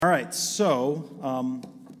right, so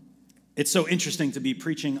it's so interesting to be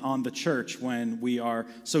preaching on the church when we are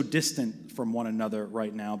so distant from one another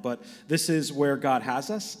right now. But this is where God has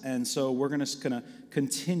us, and so we're going to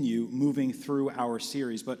continue moving through our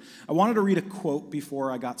series. But I wanted to read a quote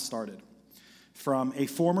before I got started from a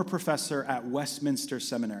former professor at Westminster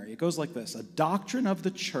Seminary. It goes like this: "A doctrine of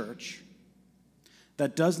the church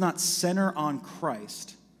that does not center on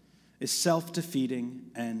Christ is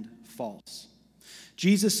self-defeating and false."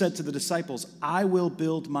 Jesus said to the disciples, "I will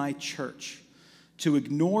build my church." To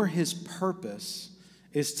ignore his purpose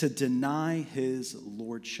is to deny his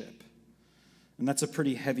lordship. And that's a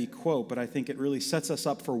pretty heavy quote, but I think it really sets us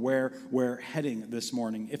up for where we're heading this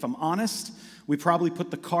morning. If I'm honest, we probably put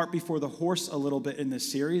the cart before the horse a little bit in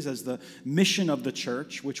this series, as the mission of the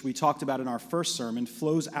church, which we talked about in our first sermon,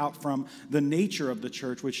 flows out from the nature of the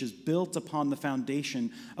church, which is built upon the foundation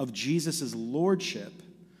of Jesus' lordship,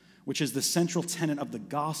 which is the central tenet of the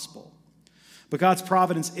gospel. But God's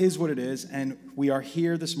providence is what it is, and we are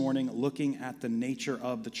here this morning looking at the nature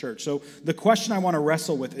of the church. So the question I want to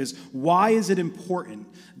wrestle with is, why is it important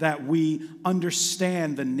that we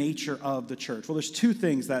understand the nature of the church? Well, there's two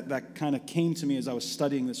things that kind of came to me as I was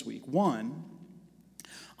studying this week. One,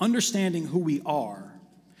 understanding who we are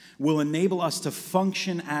will enable us to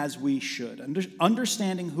function as we should.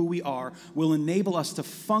 Understanding who we are will enable us to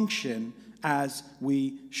function as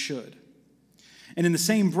we should. And in the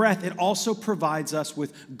same breath, it also provides us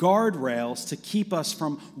with guardrails to keep us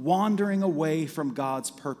from wandering away from God's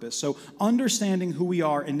purpose. So understanding who we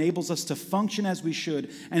are enables us to function as we should,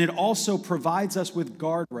 and it also provides us with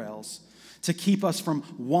guardrails to keep us from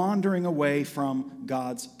wandering away from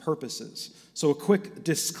God's purposes. So a quick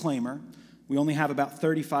disclaimer: we only have about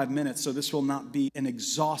 35 minutes, so this will not be an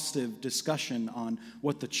exhaustive discussion on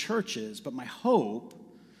what the church is, but my hope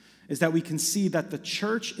is that we can see that the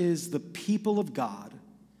church is the people of God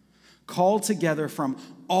called together from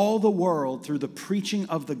all the world through the preaching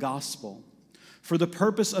of the gospel for the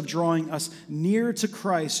purpose of drawing us nearer to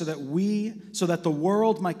Christ so that the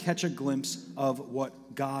world might catch a glimpse of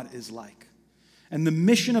what God is like. And the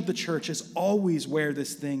mission of the church is always where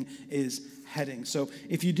this thing is heading. So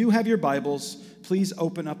if you do have your Bibles, please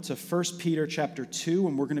open up to 1 Peter chapter 2,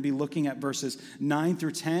 and we're going to be looking at verses 9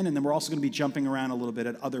 through 10, and then we're also going to be jumping around a little bit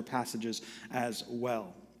at other passages as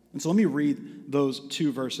well. And so let me read those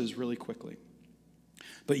two verses really quickly.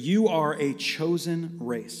 "But you are a chosen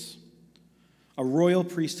race, a royal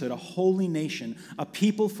priesthood, a holy nation, a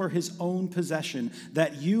people for his own possession,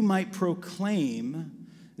 that you might proclaim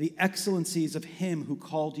the excellencies of him who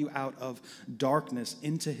called you out of darkness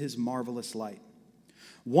into his marvelous light.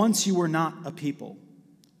 Once you were not a people,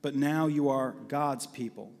 but now you are God's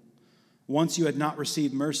people. Once you had not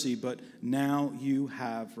received mercy, but now you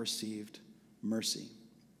have received mercy."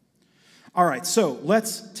 All right, so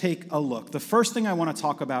let's take a look. The first thing I want to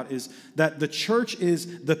talk about is that the church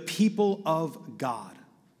is the people of God.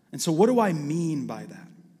 And so what do I mean by that?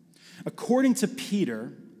 According to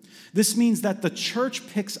Peter, this means that the church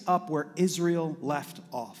picks up where Israel left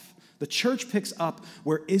off. The church picks up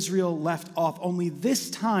where Israel left off, only this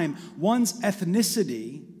time one's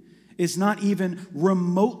ethnicity is not even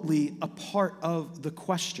remotely a part of the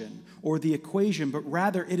question or the equation, but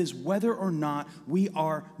rather it is whether or not we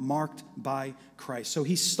are marked by Christ. So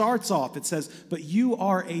he starts off, it says, "But you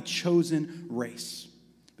are a chosen race."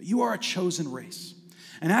 But you are a chosen race.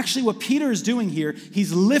 And actually what Peter is doing here,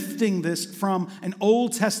 he's lifting this from an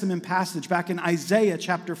Old Testament passage back in Isaiah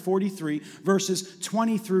chapter 43, verses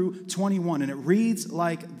 20 through 21. And it reads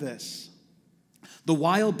like this: "The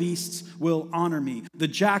wild beasts will honor me, the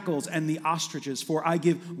jackals and the ostriches, for I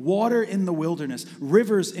give water in the wilderness,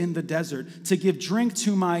 rivers in the desert, to give drink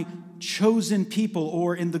to my chosen people,"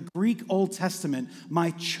 or in the Greek Old Testament,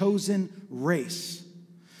 "my chosen race,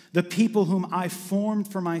 the people whom I formed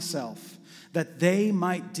for myself, that they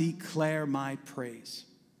might declare my praise."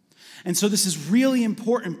 And so this is really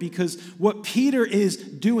important because what Peter is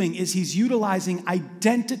doing is he's utilizing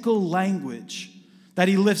identical language that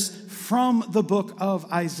he lifts from the book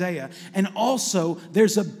of Isaiah. And also,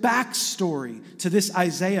 there's a backstory to this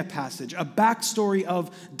Isaiah passage, a backstory of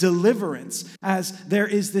deliverance, as there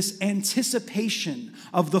is this anticipation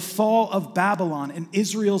of the fall of Babylon and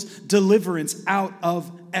Israel's deliverance out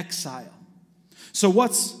of exile. So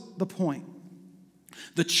what's the point?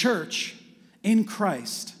 The church in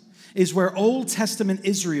Christ is where Old Testament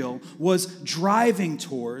Israel was driving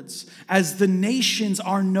towards as the nations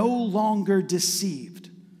are no longer deceived.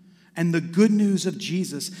 And the good news of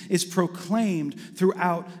Jesus is proclaimed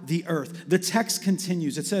throughout the earth. The text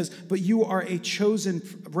continues. It says, "But you are a chosen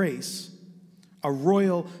race, a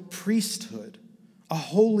royal priesthood, a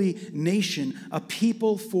holy nation, a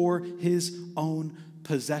people for his own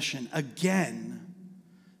possession. Again,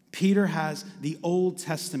 Peter has the Old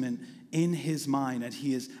Testament in his mind as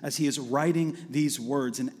he is writing these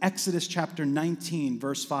words. In Exodus chapter 19,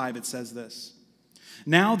 verse 5, it says this: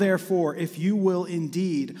 "Now therefore, if you will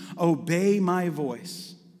indeed obey my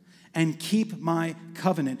voice and keep my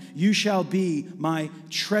covenant, you shall be my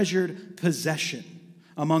treasured possession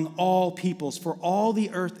among all peoples, for all the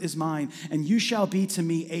earth is mine, and you shall be to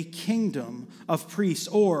me a kingdom of priests,"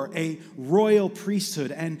 or a royal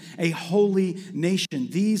priesthood, "and a holy nation.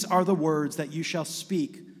 These are the words that you shall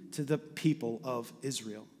speak to the people of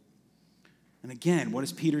Israel." And again, what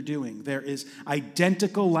is Peter doing? There is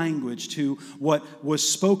identical language to what was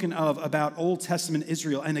spoken of about Old Testament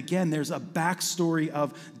Israel. And again, there's a backstory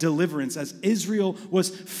of deliverance as Israel was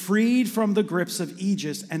freed from the grips of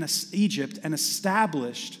Egypt and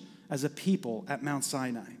established as a people at Mount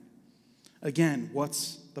Sinai. Again,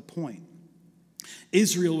 what's the point?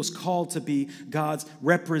 Israel was called to be God's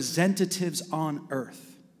representatives on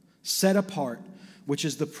earth, set apart, which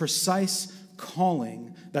is the precise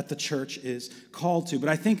calling that the church is called to. But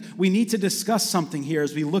I think we need to discuss something here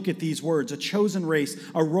as we look at these words: a chosen race,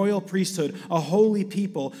 a royal priesthood, a holy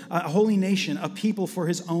people, a holy nation, a people for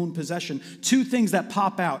his own possession. Two things that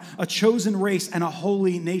pop out: a chosen race and a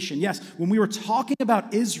holy nation. Yes, when we were talking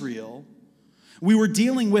about Israel, we were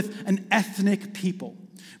dealing with an ethnic people.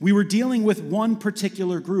 We were dealing with one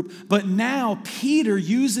particular group. But now Peter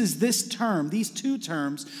uses this term, these two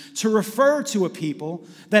terms, to refer to a people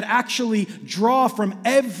that actually draw from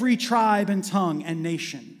every tribe and tongue and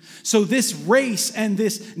nation. So this race and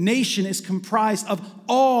this nation is comprised of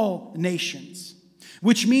all nations,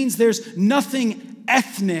 which means there's nothing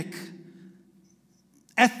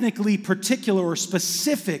ethnically particular or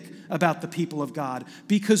specific about the people of God,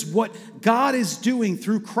 because what God is doing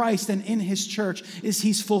through Christ and in his church is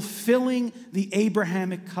he's fulfilling the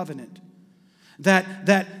Abrahamic covenant.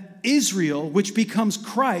 That Israel, which becomes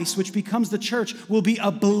Christ, which becomes the church, will be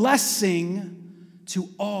a blessing to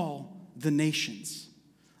all the nations.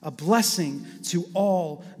 A blessing to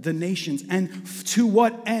all the nations. And to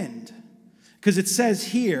what end? Because it says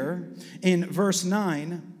here in verse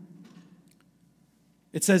 9,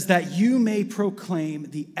 it says that you may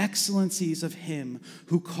proclaim the excellencies of him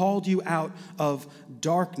who called you out of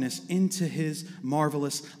darkness into his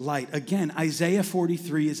marvelous light. Again, Isaiah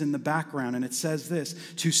 43 is in the background, and it says this: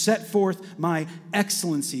 to set forth my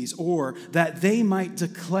excellencies, or that they might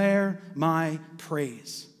declare my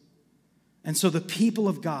praise. And so the people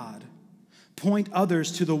of God point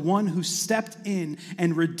others to the one who stepped in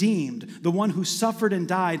and redeemed, the one who suffered and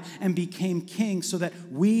died and became king so that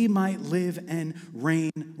we might live and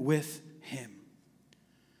reign with him.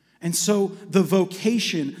 And so the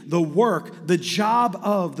vocation, the work, the job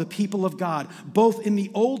of the people of God, both in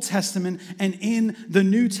the Old Testament and in the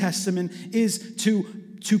New Testament, is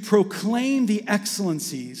to proclaim the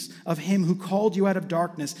excellencies of him who called you out of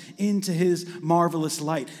darkness into his marvelous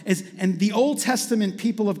light. And the Old Testament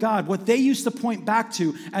people of God, what they used to point back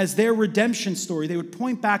to as their redemption story, they would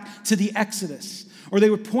point back to the Exodus, or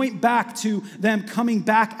they would point back to them coming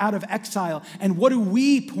back out of exile. And what do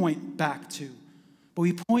we point back to? But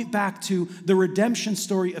we point back to the redemption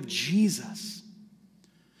story of Jesus.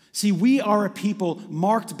 See, we are a people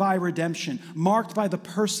marked by redemption, marked by the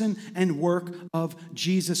person and work of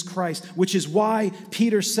Jesus Christ, which is why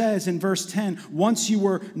Peter says in verse 10, once you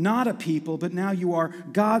were not a people, but now you are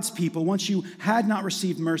God's people. Once you had not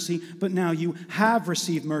received mercy, but now you have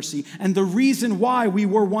received mercy. And the reason why we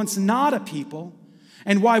were once not a people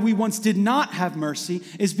and why we once did not have mercy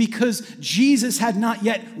is because Jesus had not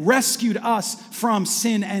yet rescued us from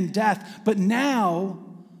sin and death, but now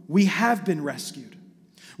we have been rescued.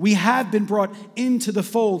 We have been brought into the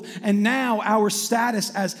fold, and now our status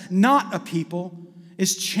as not a people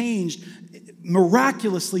is changed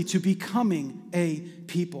miraculously to becoming a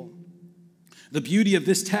people. The beauty of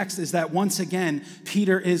this text is that once again,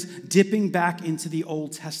 Peter is dipping back into the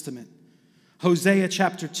Old Testament. Hosea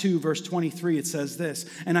chapter 2, verse 23, it says this: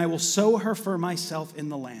 "And I will sow her for myself in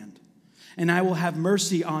the land, and I will have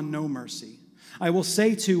mercy on no mercy. I will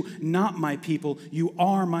say to not my people, you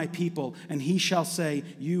are my people, and he shall say,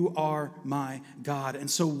 you are my God." And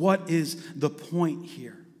so what is the point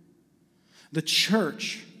here? The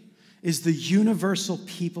church is the universal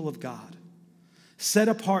people of God, set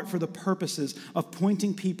apart for the purposes of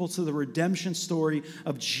pointing people to the redemption story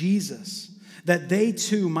of Jesus, that they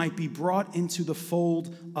too might be brought into the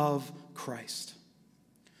fold of Christ,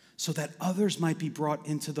 so that others might be brought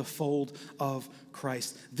into the fold of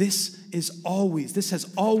Christ. This has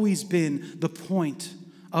always been the point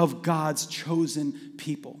of God's chosen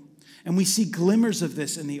people. And we see glimmers of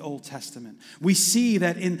this in the Old Testament. We see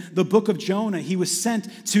that in the book of Jonah, he was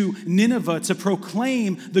sent to Nineveh to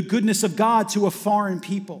proclaim the goodness of God to a foreign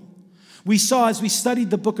people. We saw as we studied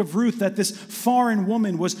the book of Ruth that this foreign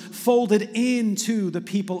woman was folded into the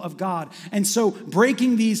people of God. And so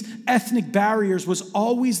breaking these ethnic barriers was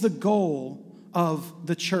always the goal of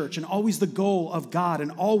the church and always the goal of God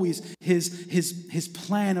and always his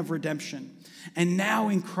plan of redemption. And now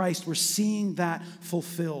in Christ, we're seeing that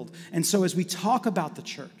fulfilled. And so as we talk about the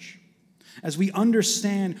church, as we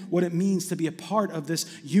understand what it means to be a part of this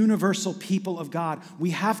universal people of God,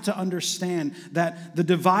 we have to understand that the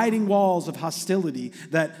dividing walls of hostility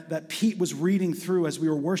that Pete was reading through as we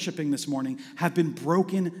were worshiping this morning have been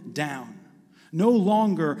broken down. No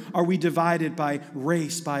longer are we divided by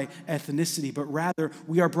race, by ethnicity, but rather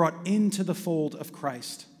we are brought into the fold of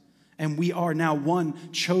Christ. And we are now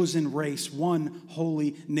one chosen race, one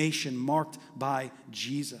holy nation marked by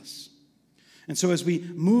Jesus. And so as we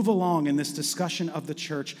move along in this discussion of the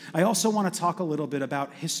church, I also want to talk a little bit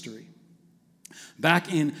about history.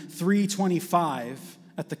 Back in 325,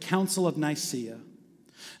 at the Council of Nicaea,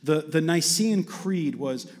 the Nicene Creed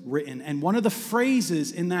was written. And one of the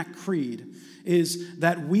phrases in that creed is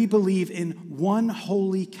that we believe in one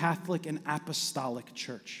holy Catholic and apostolic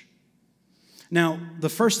church. Now, the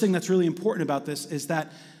first thing that's really important about this is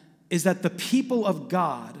that the people of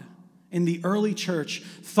God in the early church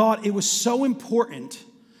thought it was so important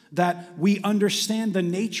that we understand the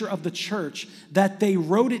nature of the church that they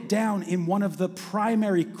wrote it down in one of the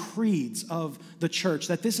primary creeds of the church,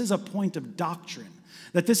 that this is a point of doctrine,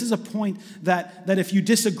 that this is a point that if you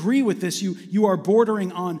disagree with this, you are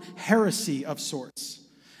bordering on heresy of sorts.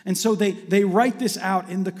 And so they write this out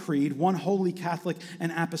in the creed, one holy Catholic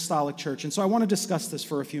and apostolic church. And so I want to discuss this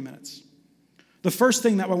for a few minutes. The first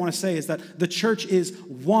thing that I want to say is that the church is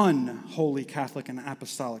one holy Catholic and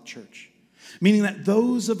apostolic church, meaning that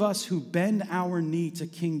those of us who bend our knee to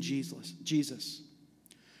King Jesus,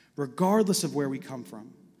 regardless of where we come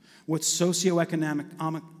from, what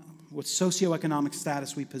socioeconomic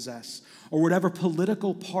status we possess, or whatever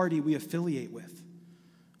political party we affiliate with,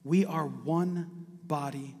 we are one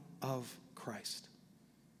body of Christ.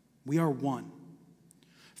 We are one.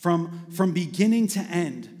 From beginning to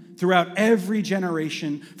end, throughout every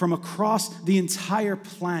generation, from across the entire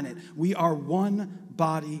planet, we are one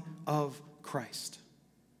body of Christ.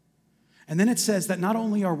 And then it says that not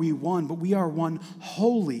only are we one, but we are one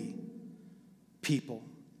holy people.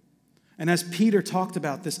 And as Peter talked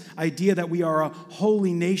about this idea that we are a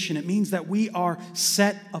holy nation, it means that we are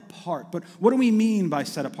set apart. But what do we mean by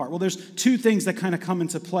set apart? Well, there's two things that kind of come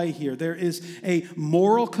into play here. There is a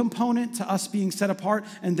moral component to us being set apart,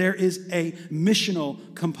 and there is a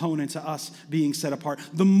missional component to us being set apart.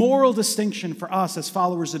 The moral distinction for us as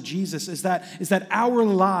followers of Jesus is that our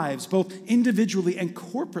lives, both individually and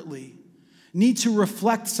corporately, need to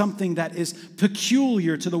reflect something that is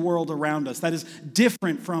peculiar to the world around us, that is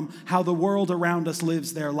different from how the world around us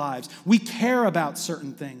lives their lives. We care about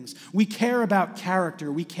certain things. We care about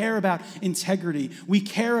character. We care about integrity. We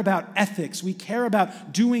care about ethics. We care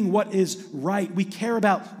about doing what is right. We care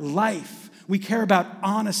about life. We care about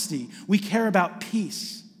honesty. We care about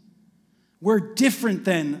peace. We're different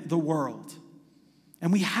than the world.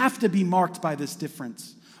 And we have to be marked by this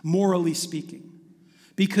difference, morally speaking,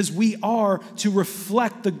 because we are to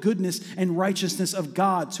reflect the goodness and righteousness of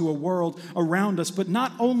God to a world around us. But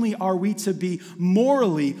not only are we to be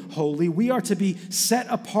morally holy, we are to be set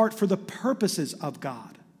apart for the purposes of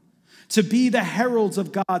God, to be the heralds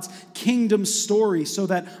of God's kingdom story so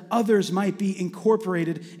that others might be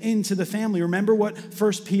incorporated into the family. Remember what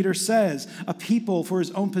 1 Peter says, a people for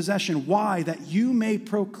his own possession. Why? That you may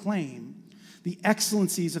proclaim the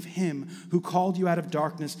excellencies of him who called you out of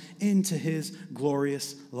darkness into his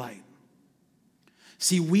glorious light.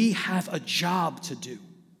 See, we have a job to do.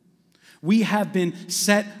 We have been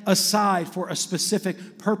set aside for a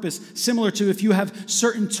specific purpose, similar to if you have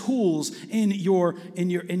certain tools in your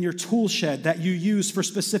tool shed that you use for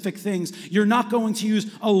specific things. You're not going to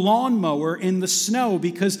use a lawnmower in the snow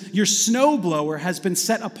because your snowblower has been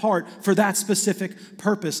set apart for that specific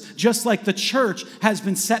purpose. Just like the church has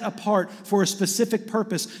been set apart for a specific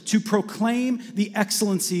purpose to proclaim the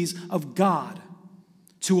excellencies of God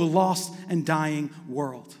to a lost and dying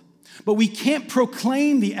world. But we can't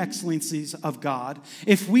proclaim the excellencies of God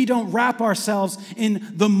if we don't wrap ourselves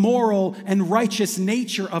in the moral and righteous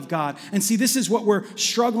nature of God. And see, this is what we're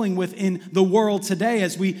struggling with in the world today.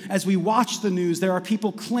 As we watch the news, there are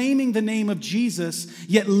people claiming the name of Jesus,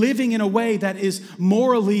 yet living in a way that is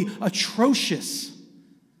morally atrocious.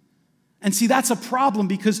 And see, that's a problem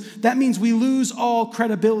because that means we lose all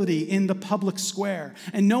credibility in the public square.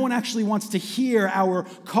 And no one actually wants to hear our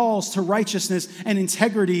calls to righteousness and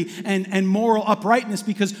integrity and moral uprightness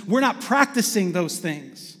because we're not practicing those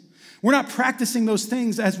things. We're not practicing those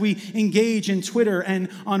things as we engage in Twitter and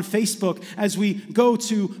on Facebook, as we go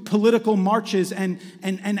to political marches and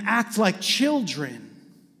act like children.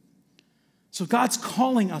 So God's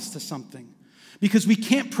calling us to something. Because we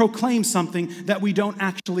can't proclaim something that we don't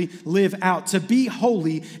actually live out. To be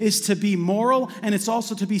holy is to be moral, and it's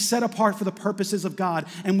also to be set apart for the purposes of God.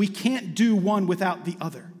 And we can't do one without the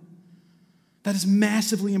other. That is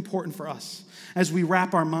massively important for us as we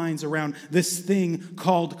wrap our minds around this thing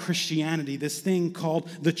called Christianity, this thing called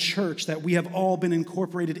the church that we have all been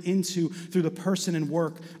incorporated into through the person and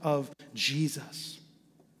work of Jesus.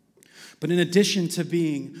 But in addition to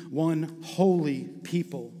being one holy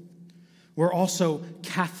people, we're also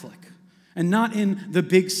Catholic, and not in the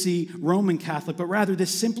big C Roman Catholic, but rather this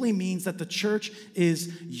simply means that the church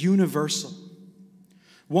is universal.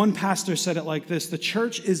 One pastor said it like this: the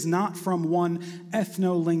church is not from one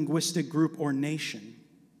ethno-linguistic group or nation.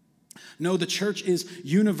 No, the church is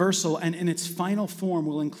universal, and in its final form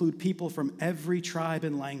will include people from every tribe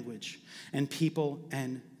and language, and people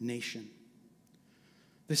and nation.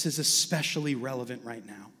 This is especially relevant right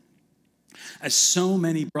now, as so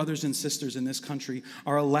many brothers and sisters in this country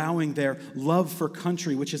are allowing their love for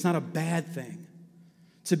country, which is not a bad thing,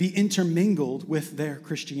 to be intermingled with their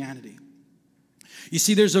Christianity. You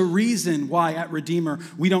see, there's a reason why at Redeemer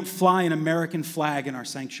we don't fly an American flag in our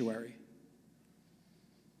sanctuary.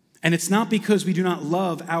 And it's not because we do not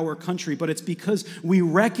love our country, but it's because we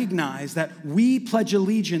recognize that we pledge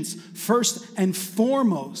allegiance first and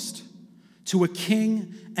foremost to a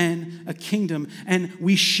king and a kingdom. And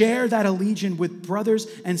we share that allegiance with brothers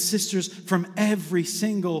and sisters from every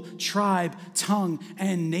single tribe, tongue,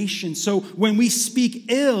 and nation. So when we speak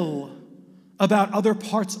ill about other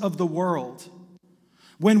parts of the world,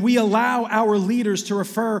 when we allow our leaders to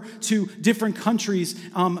refer to different countries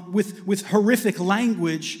with horrific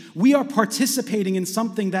language, we are participating in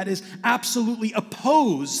something that is absolutely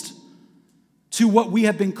opposed to what we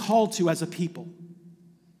have been called to as a people.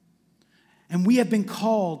 And we have been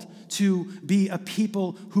called to be a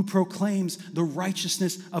people who proclaims the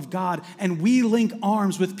righteousness of God. And we link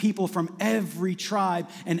arms with people from every tribe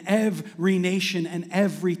and every nation and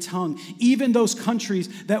every tongue. Even those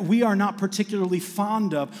countries that we are not particularly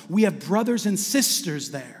fond of, we have brothers and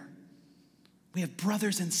sisters there. We have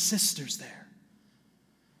brothers and sisters there.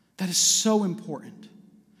 That is so important.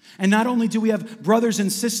 And not only do we have brothers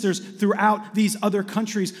and sisters throughout these other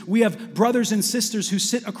countries, we have brothers and sisters who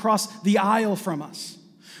sit across the aisle from us.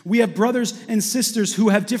 We have brothers and sisters who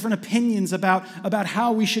have different opinions about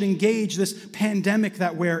how we should engage this pandemic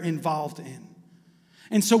that we're involved in.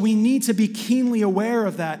 And so we need to be keenly aware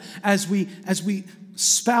of that as we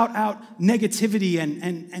spout out negativity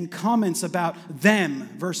and comments about them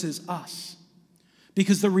versus us.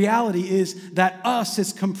 Because the reality is that us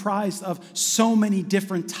is comprised of so many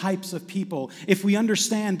different types of people. If we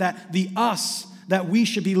understand that the us that we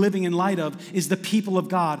should be living in light of is the people of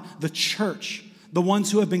God, the church, the ones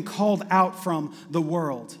who have been called out from the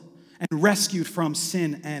world and rescued from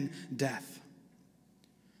sin and death.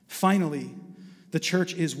 Finally, the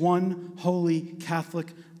church is one holy Catholic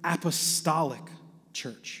apostolic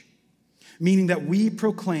church, meaning that we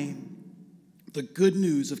proclaim the good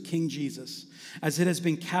news of King Jesus as it has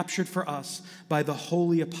been captured for us by the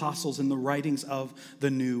holy apostles in the writings of the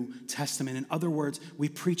New Testament. In other words, we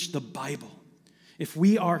preach the Bible. If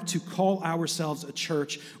we are to call ourselves a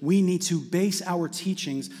church, we need to base our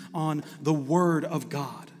teachings on the Word of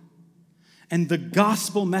God. And the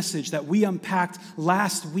gospel message that we unpacked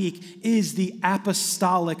last week is the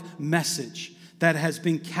apostolic message that has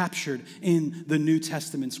been captured in the New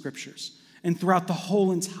Testament scriptures and throughout the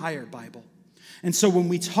whole entire Bible. And so when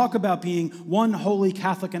we talk about being one holy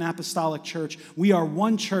Catholic and apostolic church, we are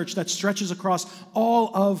one church that stretches across all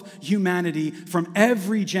of humanity from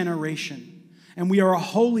every generation. And we are a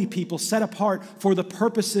holy people set apart for the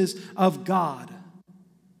purposes of God.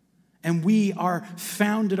 And we are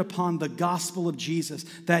founded upon the gospel of Jesus,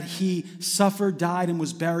 that he suffered, died, and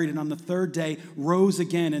was buried, and on the third day rose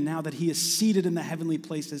again, and now that he is seated in the heavenly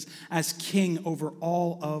places as king over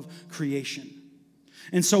all of creation.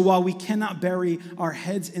 And so while we cannot bury our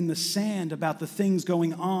heads in the sand about the things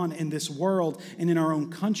going on in this world and in our own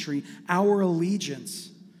country, our allegiance,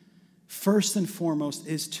 first and foremost,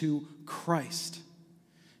 is to Christ,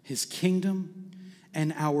 his kingdom,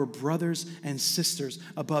 and our brothers and sisters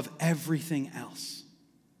above everything else.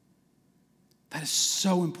 That is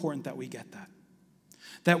so important that we get that.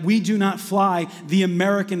 that we do not fly the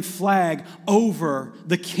American flag over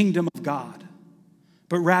the kingdom of God,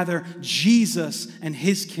 but rather Jesus and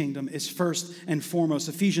his kingdom is first and foremost.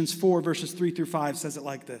 Ephesians 4, verses 3 through 5 says it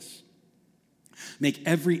like this: make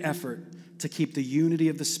every effort to keep the unity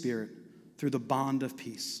of the Spirit through the bond of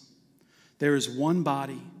peace. There is one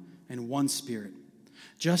body and one Spirit,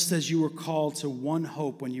 just as you were called to one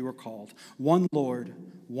hope when you were called, one Lord,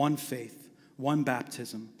 one faith, one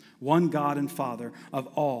baptism, one God and Father of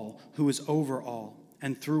all, who is over all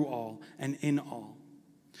and through all and in all.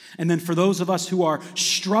 And then for those of us who are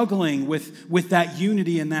struggling with that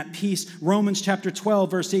unity and that peace, Romans chapter 12,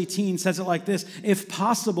 verse 18 says it like this: if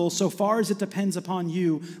possible, so far as it depends upon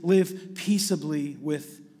you, live peaceably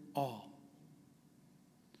with all.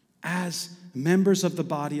 As members of the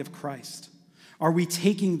body of Christ, are we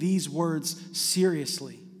taking these words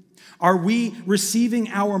seriously? Are we receiving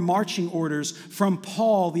our marching orders from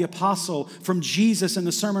Paul the apostle, from Jesus in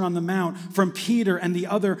the Sermon on the Mount, from Peter and the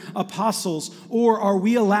other apostles? Or are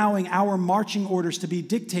we allowing our marching orders to be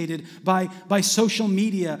dictated by social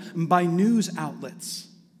media and by news outlets?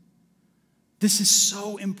 This is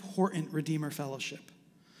so important, Redeemer Fellowship.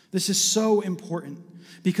 This is so important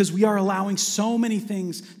because we are allowing so many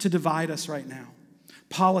things to divide us right now.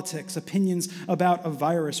 Politics, opinions about a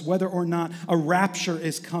virus, whether or not a rapture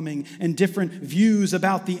is coming, and different views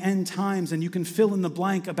about the end times. And you can fill in the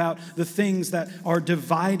blank about the things that are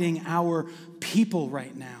dividing our people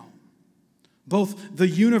right now, both the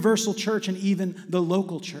universal church and even the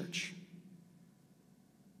local church.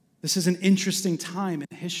 This is an interesting time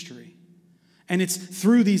in history. And it's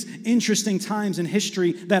through these interesting times in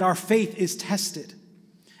history that our faith is tested,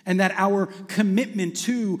 and that our commitment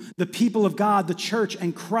to the people of God, the church,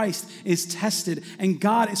 and Christ is tested. And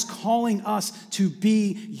God is calling us to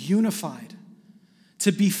be unified,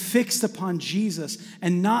 to be fixed upon Jesus,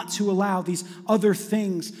 and not to allow these other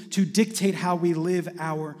things to dictate how we live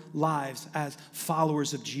our lives as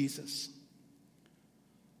followers of Jesus.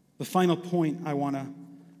 The final point I want to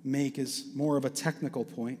make is more of a technical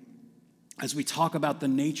point. As we talk about the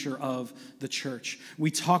nature of the church, we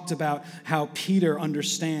talked about how Peter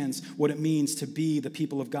understands what it means to be the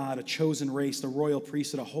people of God, a chosen race, a royal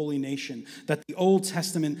priesthood, a holy nation, that the Old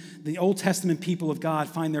Testament people of God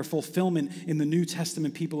find their fulfillment in the New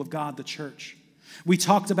Testament people of God, the church. We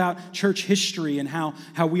talked about church history and how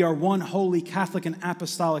we are one holy Catholic and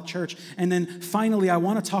apostolic church. And then finally, I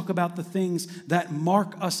want to talk about the things that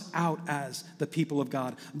mark us out as the people of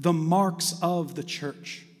God, the marks of the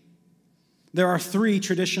church. There are three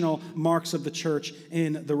traditional marks of the church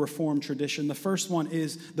in the Reformed tradition. The first one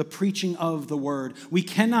is the preaching of the word. We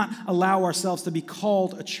cannot allow ourselves to be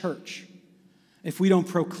called a church if we don't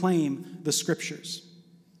proclaim the scriptures.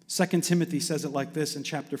 2 Timothy says it like this in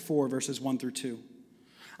chapter 4, verses 1 through 2.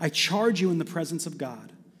 I charge you in the presence of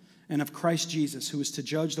God and of Christ Jesus, who is to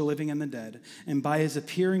judge the living and the dead, and by his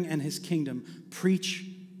appearing and his kingdom, preach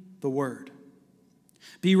the word.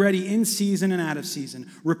 Be ready in season and out of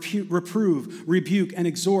season. Reprove, rebuke, and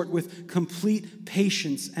exhort with complete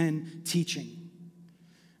patience and teaching.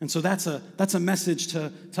 And so that's a message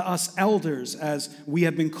to us elders, as we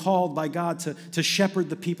have been called by God to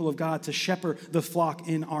shepherd the people of God, to shepherd the flock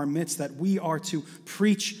in our midst, that we are to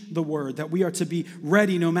preach the word, that we are to be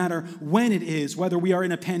ready no matter when it is, whether we are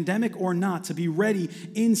in a pandemic or not, to be ready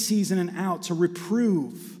in season and out, to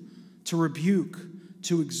reprove, to rebuke,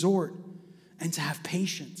 to exhort, and to have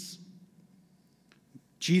patience.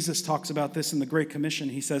 Jesus talks about this in the Great Commission.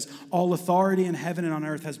 He says, all authority in heaven and on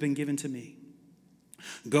earth has been given to me.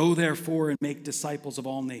 Go therefore and make disciples of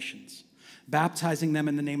all nations, baptizing them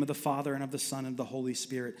in the name of the Father and of the Son and of the Holy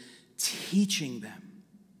Spirit, teaching them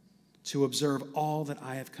to observe all that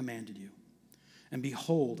I have commanded you. And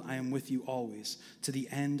behold, I am with you always to the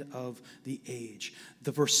end of the age.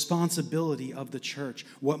 The responsibility of the church,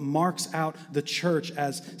 what marks out the church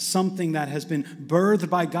as something that has been birthed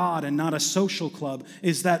by God and not a social club,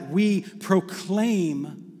 is that we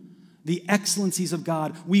proclaim the excellencies of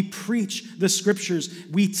God. We preach the scriptures.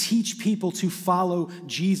 We teach people to follow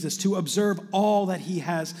Jesus, to observe all that he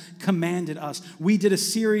has commanded us. We did a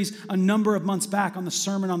series a number of months back on the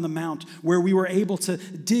Sermon on the Mount, where we were able to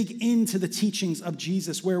dig into the teachings of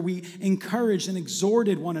Jesus, where we encouraged and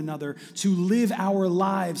exhorted one another to live our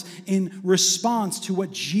lives in response to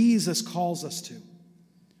what Jesus calls us to.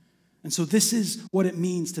 And so this is what it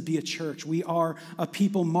means to be a church. We are a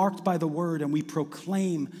people marked by the word, and we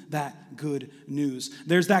proclaim that good news.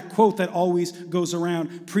 There's that quote that always goes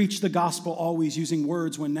around, preach the gospel always using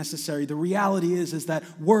words when necessary. The reality is that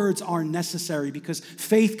words are necessary because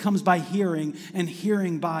faith comes by hearing, and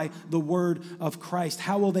hearing by the word of Christ.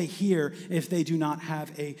 How will they hear if they do not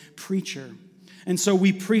have a preacher? And so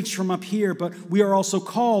we preach from up here, but we are also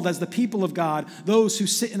called as the people of God, those who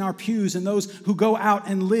sit in our pews and those who go out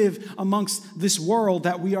and live amongst this world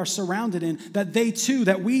that we are surrounded in,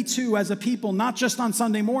 that we too as a people, not just on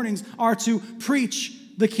Sunday mornings, are to preach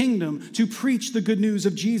the kingdom, to preach the good news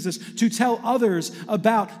of Jesus, to tell others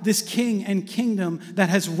about this king and kingdom that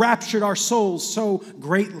has raptured our souls so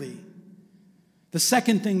greatly. The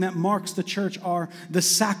second thing that marks the church are the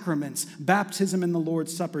sacraments, baptism and the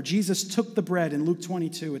Lord's Supper. Jesus took the bread in Luke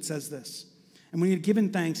 22. It says this, and when he had given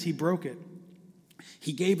thanks, he broke it.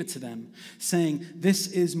 He gave it to them, saying, "This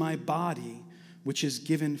is my body, which is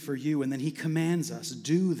given for you." And then he commands us,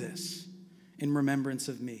 "Do this in remembrance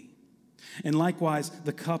of me." And likewise,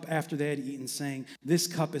 the cup after they had eaten, saying, "This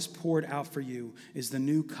cup is poured out for you, is the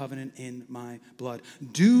new covenant in my blood.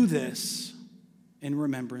 Do this in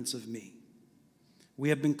remembrance of me." We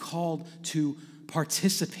have been called to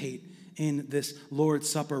participate in this Lord's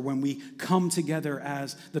Supper when we come together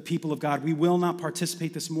as the people of God. We will not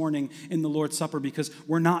participate this morning in the Lord's Supper because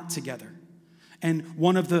we're not together. And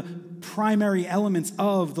one of the primary elements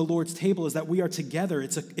of the Lord's table is that we are together.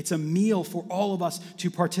 It's a meal for all of us to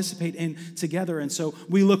participate in together. And so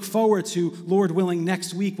we look forward to, Lord willing,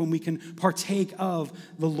 next week when we can partake of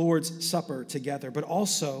the Lord's Supper together, but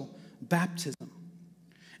also baptism.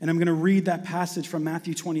 And I'm going to read that passage from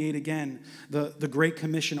Matthew 28 again, the Great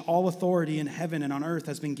Commission. "All authority in heaven and on earth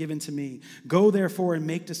has been given to me. Go therefore and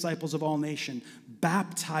make disciples of all nations,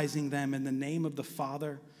 baptizing them in the name of the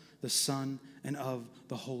Father, the Son, and of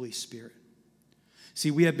the Holy Spirit." See,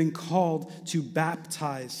 we have been called to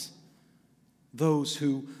baptize those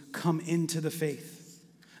who come into the faith,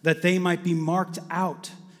 that they might be marked out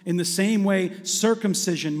in the same way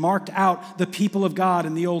circumcision marked out the people of God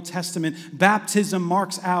in the Old Testament. Baptism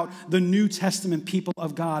marks out the New Testament people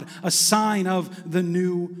of God, a sign of the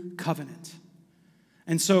new covenant.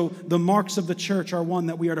 And so the marks of the church are one,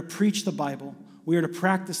 that we are to preach the Bible, we are to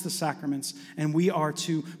practice the sacraments, and we are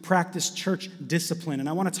to practice church discipline. And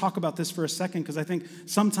I want to talk about this for a second because I think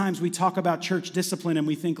sometimes we talk about church discipline and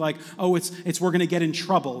we think like, oh, it's we're going to get in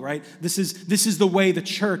trouble, right? This is the way the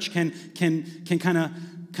church can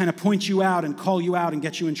kind of point you out and call you out and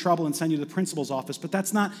get you in trouble and send you to the principal's office. But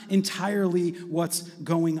that's not entirely what's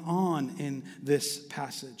going on in this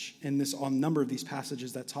passage, in this number of these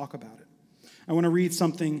passages that talk about it. I want to read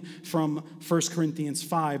something from 1 Corinthians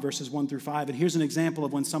 5, verses 1 through 5. And here's an example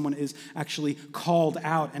of when someone is actually called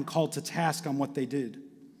out and called to task on what they did.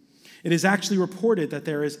 "It is actually reported that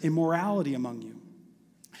there is immorality among you,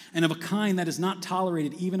 and of a kind that is not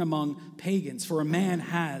tolerated even among pagans. For a man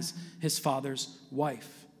has his father's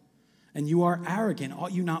wife. And you are arrogant.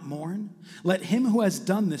 Ought you not mourn? Let him who has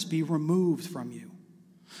done this be removed from you."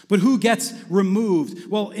 But who gets removed?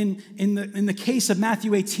 Well, in the case of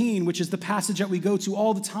Matthew 18, which is the passage that we go to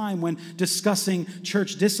all the time when discussing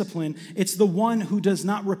church discipline, it's the one who does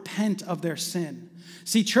not repent of their sin.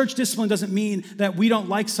 See, church discipline doesn't mean that we don't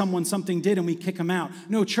like something did and we kick them out.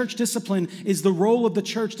 No, church discipline is the role of the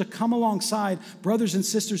church to come alongside brothers and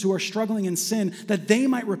sisters who are struggling in sin, that they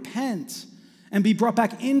might repent and be brought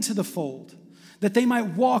back into the fold, that they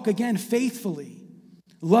might walk again faithfully,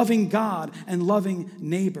 loving God and loving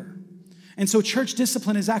neighbor. And so church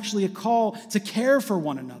discipline is actually a call to care for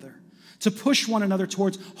one another, to push one another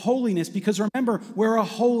towards holiness, because remember, we're a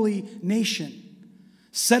holy nation,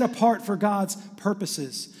 set apart for God's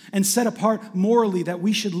purposes, and set apart morally, that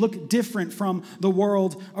we should look different from the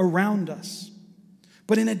world around us.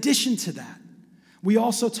 But in addition to that, we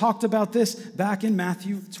also talked about this back in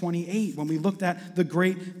Matthew 28 when we looked at the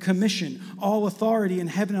Great Commission. "All authority in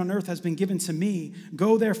heaven and on earth has been given to me.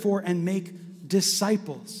 Go therefore and make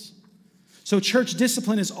disciples." So church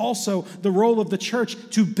discipline is also the role of the church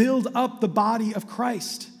to build up the body of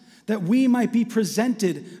Christ, that we might be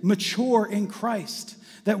presented mature in Christ,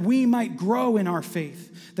 that we might grow in our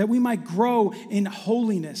faith, that we might grow in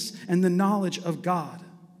holiness and the knowledge of God.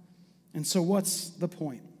 And so what's the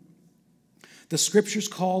point? The scriptures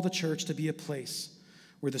call the church to be a place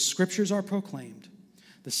where the scriptures are proclaimed,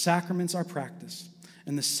 the sacraments are practiced,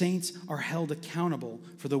 and the saints are held accountable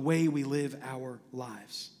for the way we live our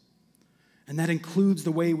lives. And that includes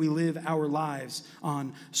the way we live our lives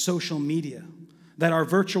on social media, that our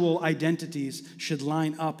virtual identities should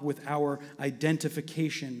line up with our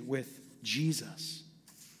identification with Jesus.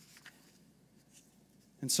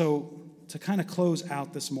 And so, to kind of close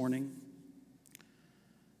out this morning,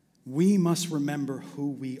 we must remember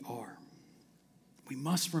who we are. We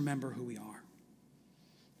must remember who we are.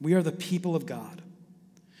 We are the people of God,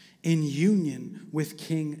 in union with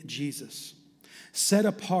King Jesus, set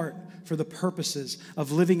apart for the purposes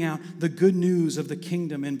of living out the good news of the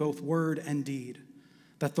kingdom in both word and deed,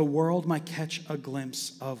 that the world might catch a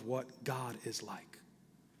glimpse of what God is like.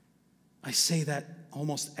 I say that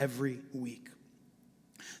almost every week,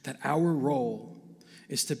 that our role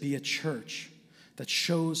is to be a church that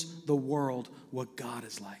shows the world what God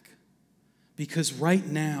is like. Because right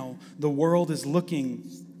now, the world is looking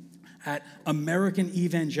at American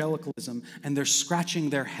evangelicalism and they're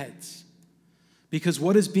scratching their heads. Because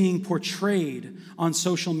what is being portrayed on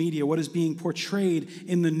social media, what is being portrayed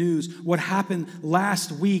in the news, what happened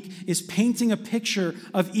last week is painting a picture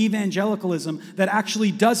of evangelicalism that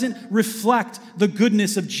actually doesn't reflect the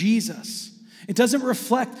goodness of Jesus. It doesn't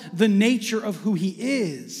reflect the nature of who he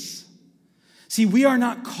is. See, we are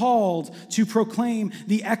not called to proclaim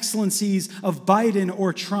the excellencies of Biden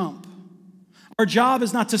or Trump. Our job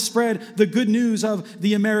is not to spread the good news of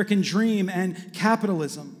the American dream and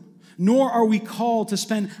capitalism. Nor are we called to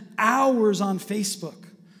spend hours on Facebook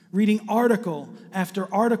reading article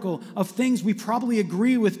after article of things we probably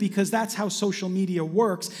agree with because that's how social media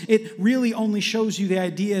works. It really only shows you the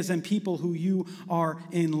ideas and people who you are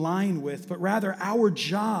in line with. But rather, our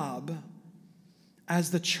job as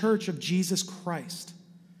the church of Jesus Christ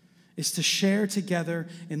is to share together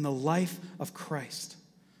in the life of Christ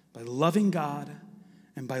by loving God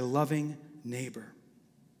and by loving neighbor.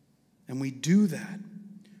 And we do that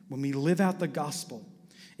when we live out the gospel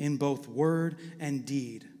in both word and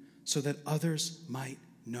deed so that others might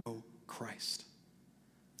know Christ.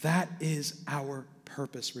 That is our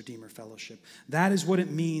purpose, Redeemer Fellowship. That is what it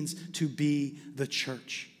means to be the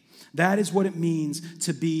church. That is what it means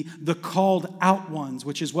to be the called out ones,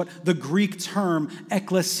 which is what the Greek term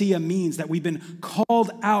ekklesia means, that we've been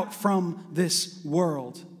called out from this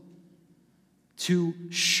world to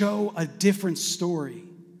show a different story,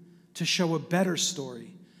 to show a better story,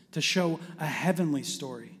 to show a heavenly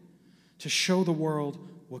story, to show the world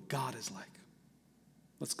what God is like.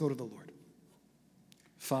 Let's go to the Lord.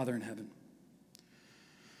 Father in heaven,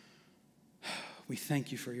 we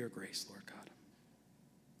thank you for your grace, Lord God.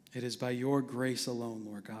 It is by your grace alone,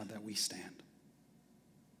 Lord God, that we stand.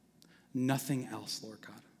 Nothing else, Lord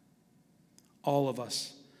God. All of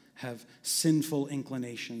us have sinful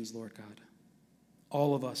inclinations, Lord God.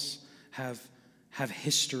 All of us have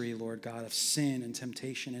history, Lord God, of sin and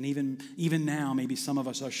temptation. And even now, maybe some of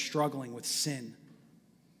us are struggling with sin.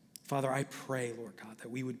 Father, I pray, Lord God, that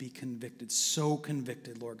we would be convicted, so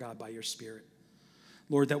convicted, Lord God, by your Spirit.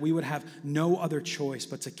 Lord, that we would have no other choice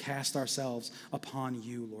but to cast ourselves upon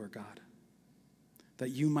you, Lord God. That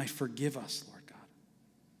you might forgive us, Lord God.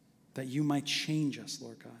 That you might change us,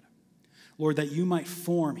 Lord God. Lord, that you might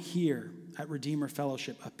form here at Redeemer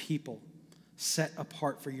Fellowship a people set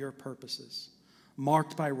apart for your purposes,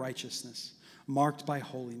 marked by righteousness, marked by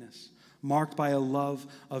holiness, marked by a love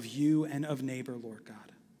of you and of neighbor, Lord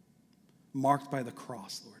God, marked by the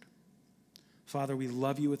cross, Lord. Father, we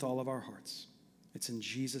love you with all of our hearts. It's in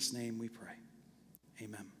Jesus' name we pray.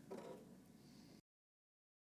 Amen.